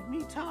has made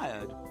me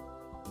tired.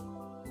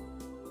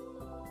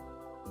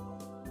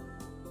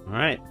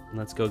 Alright,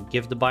 let's go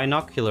give the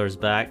binoculars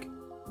back.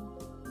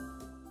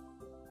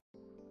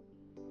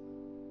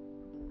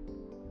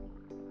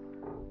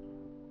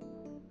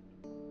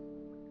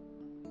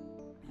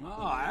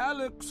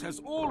 Alex has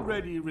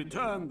already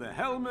returned the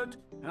helmet,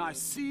 and I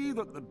see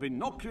that the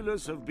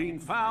binoculars have been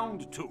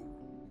found too.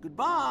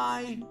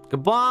 Goodbye.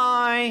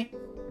 Goodbye!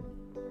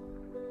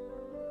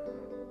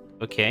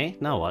 Okay,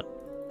 now what?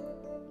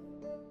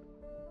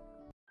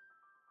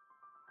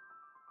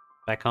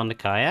 Back on the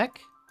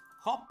kayak?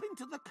 Hop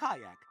into the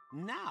kayak.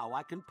 Now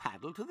I can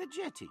paddle to the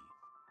jetty.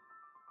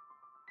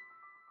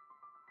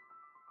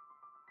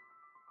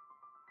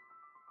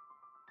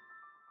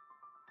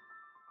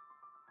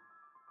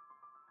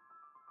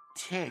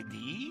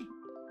 Teddy,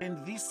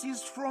 and this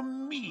is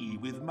from me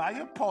with my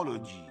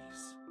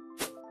apologies.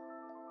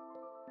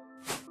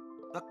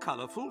 A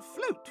colourful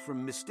float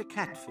from Mr.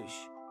 Catfish.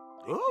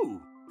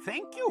 Oh,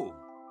 thank you.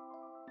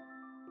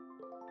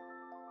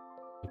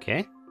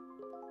 Okay.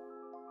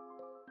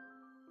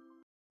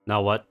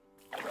 Now what?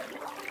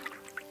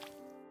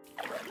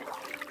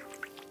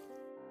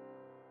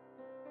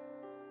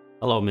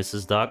 Hello,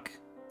 Mrs. Duck.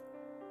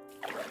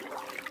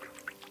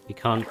 We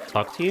can't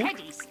talk to you?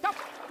 Teddy, stop!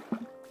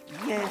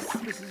 Yes,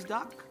 Mrs.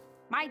 Duck.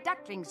 My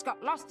ducklings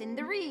got lost in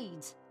the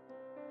reeds.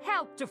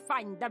 Help to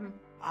find them.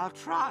 I'll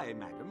try,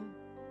 madam.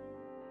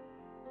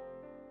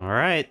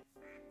 Alright.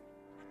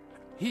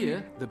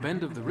 Here, the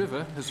bend of the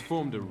river has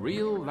formed a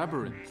real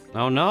labyrinth.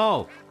 Oh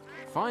no!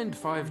 Find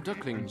 5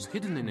 ducklings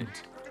hidden in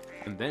it,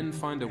 and then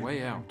find a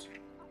way out.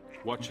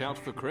 Watch out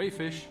for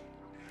crayfish.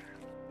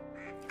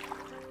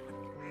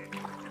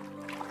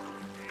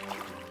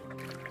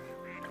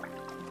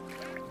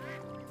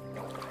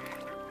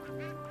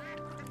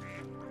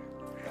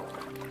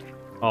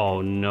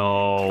 Oh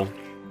no.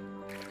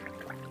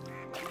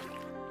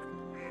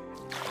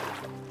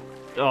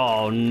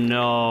 Oh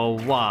no,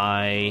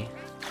 why?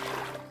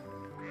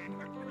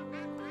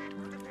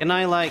 Can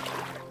I like...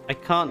 I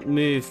can't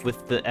move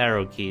with the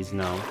arrow keys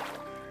now.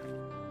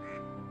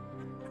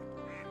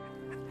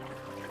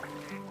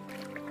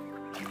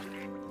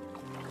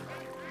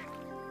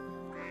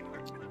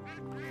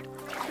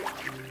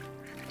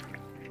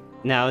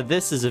 Now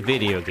this is a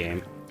video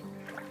game.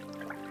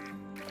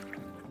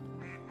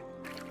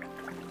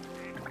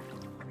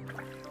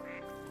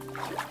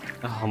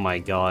 Oh my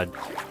god.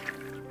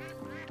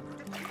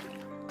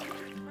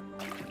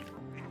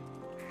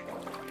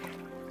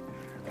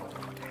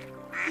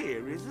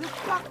 Here is a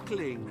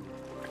duckling.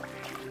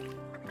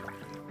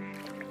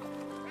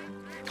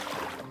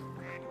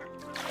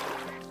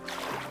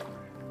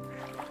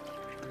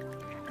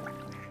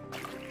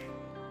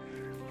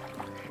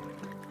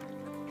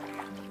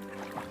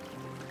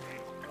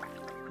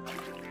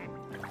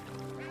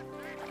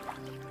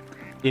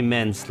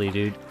 immensely,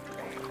 dude.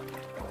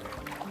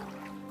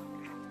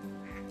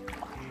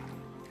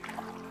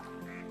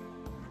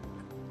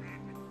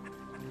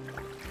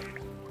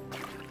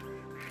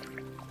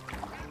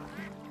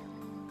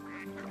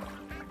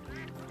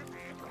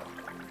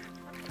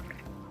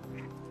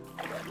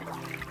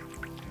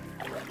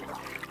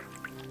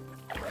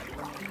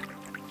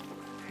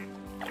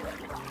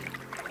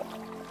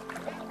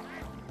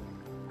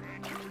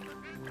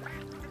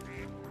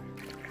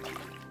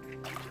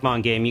 Come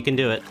on, game, you can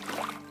do it.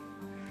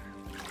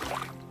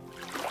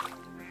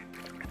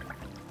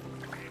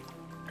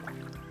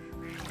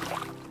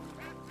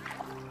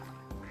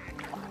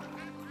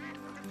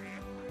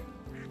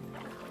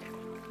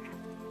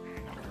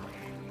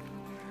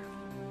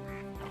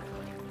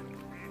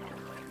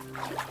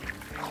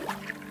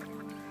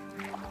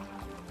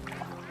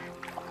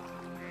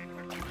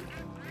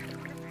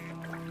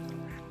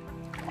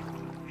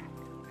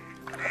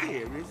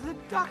 Here is a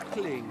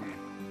duckling.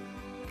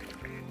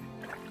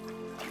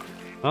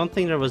 I don't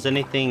think there was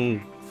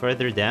anything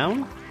further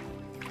down.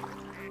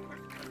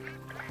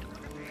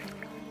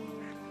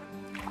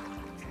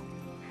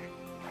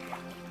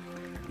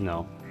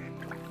 No.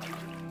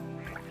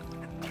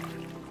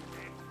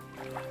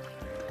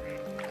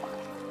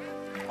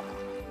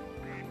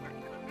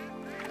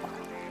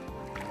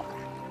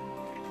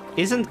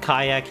 Isn't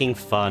kayaking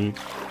fun?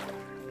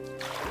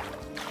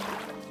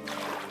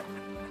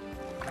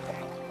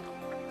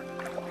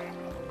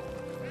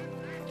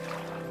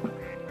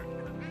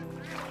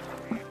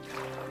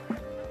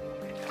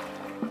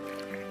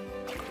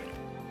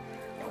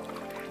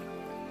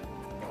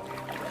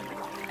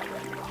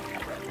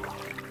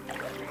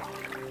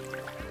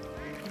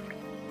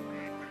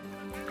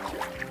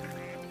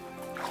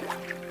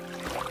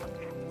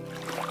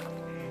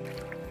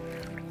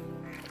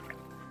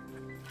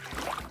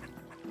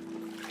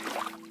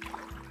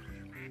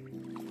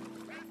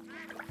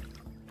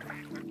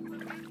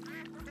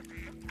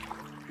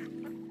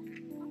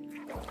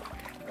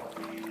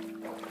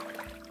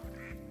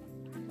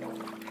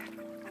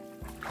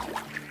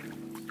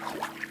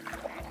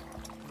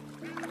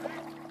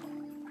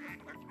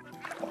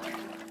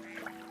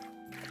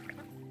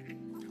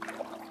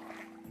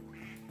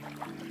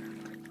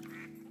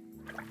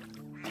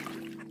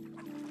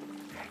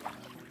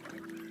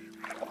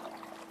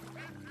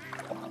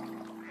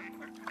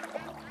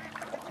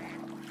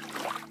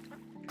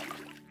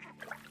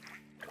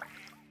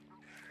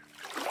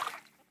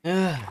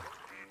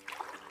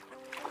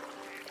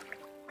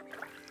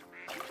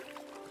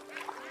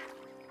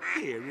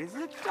 Here is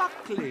a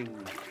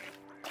duckling.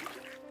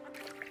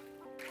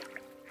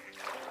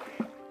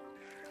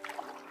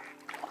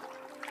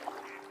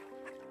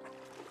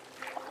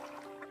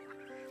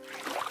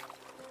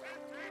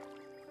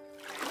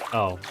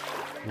 Oh,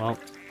 well.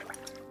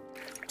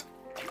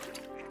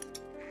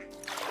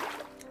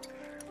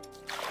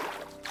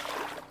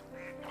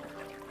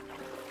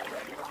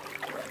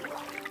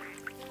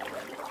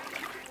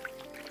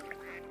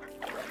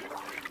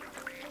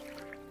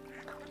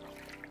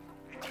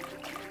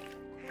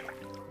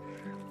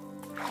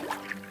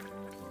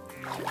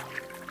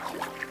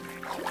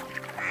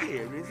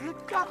 Here is a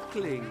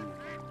duckling.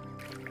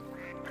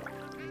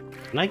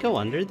 Can I go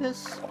under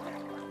this?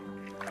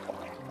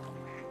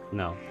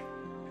 No.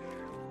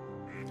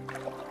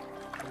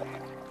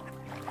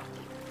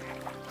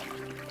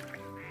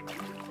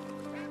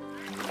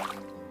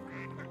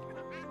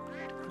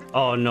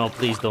 Oh no,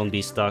 please don't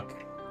be stuck.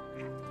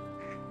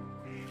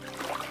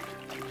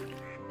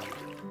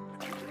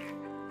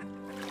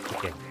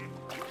 Okay.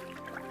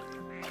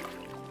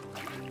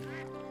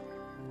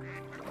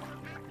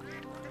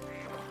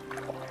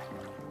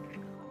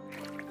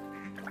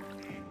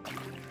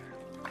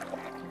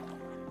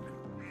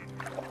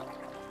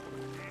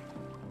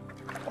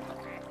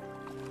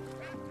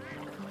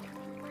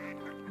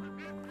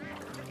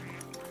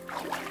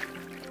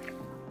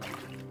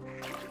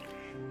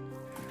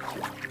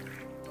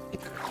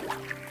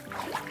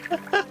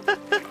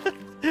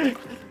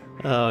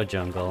 Oh,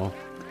 jungle.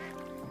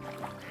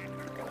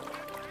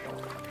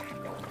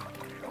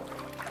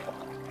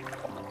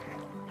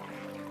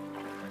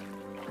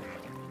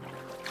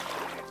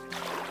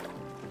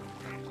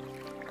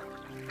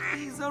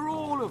 These are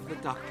all of the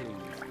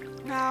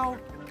ducklings. Now,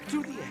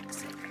 to the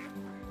exit.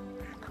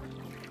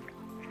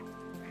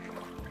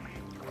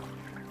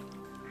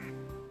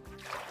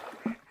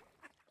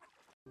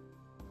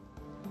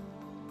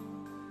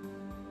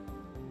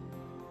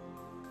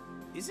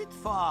 Is it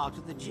far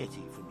to the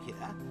jetty from here?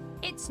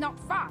 It's not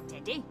far,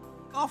 Teddy.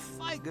 Off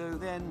I go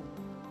then.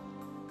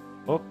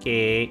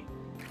 Okay.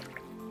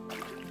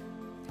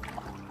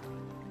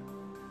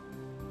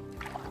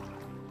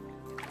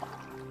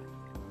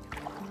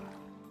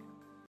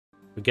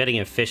 We're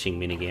getting a fishing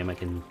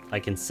minigame. I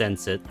can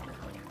sense it,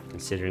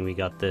 considering we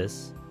got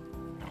this.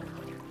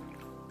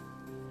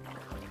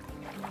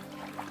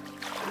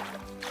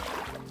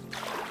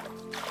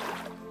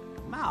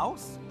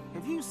 Mouse,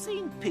 have you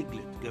seen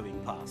Piglet going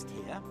past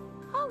here?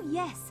 Oh,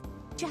 yes.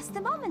 Just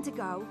a moment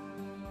ago.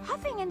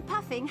 Huffing and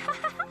puffing.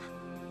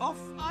 Off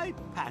I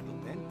paddle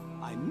then.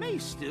 I may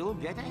still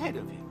get ahead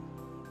of him.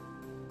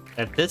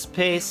 At this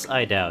pace,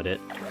 I doubt it.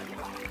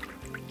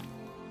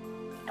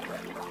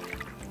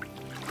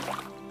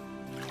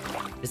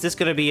 Is this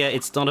gonna be a,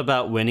 it's not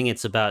about winning,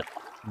 it's about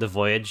the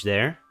voyage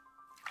there?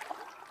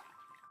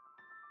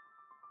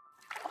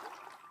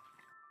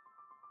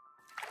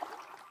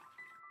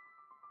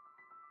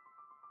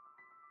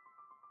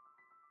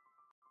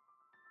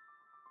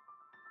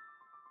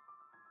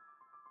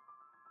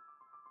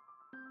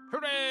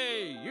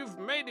 Hooray! You've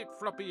made it,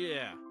 Floppy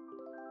Ear.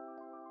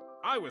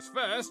 I was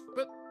first,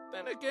 but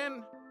then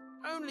again,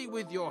 only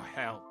with your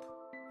help.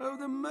 Oh,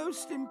 the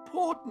most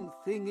important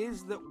thing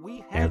is that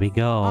we There had we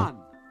go. fun.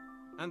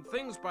 And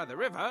things by the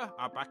river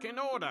are back in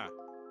order.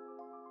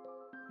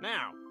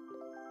 Now,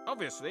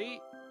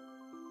 obviously,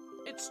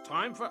 it's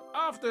time for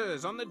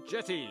afters on the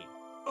jetty.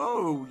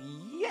 Oh,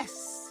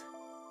 yes.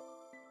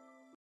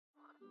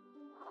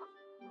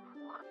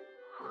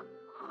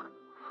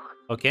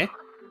 Okay.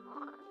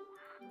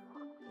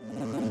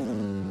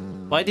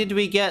 Why did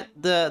we get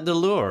the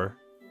lure?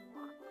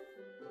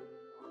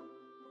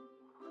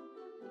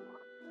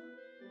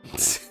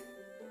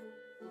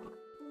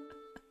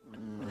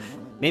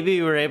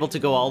 Maybe we were able to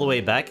go all the way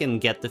back and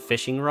get the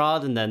fishing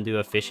rod and then do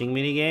a fishing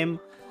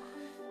minigame?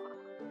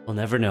 We'll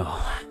never know.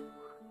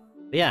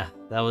 But yeah,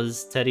 that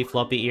was Teddy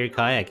Floppy Ear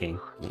Kayaking.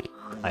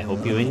 I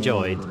hope you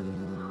enjoyed.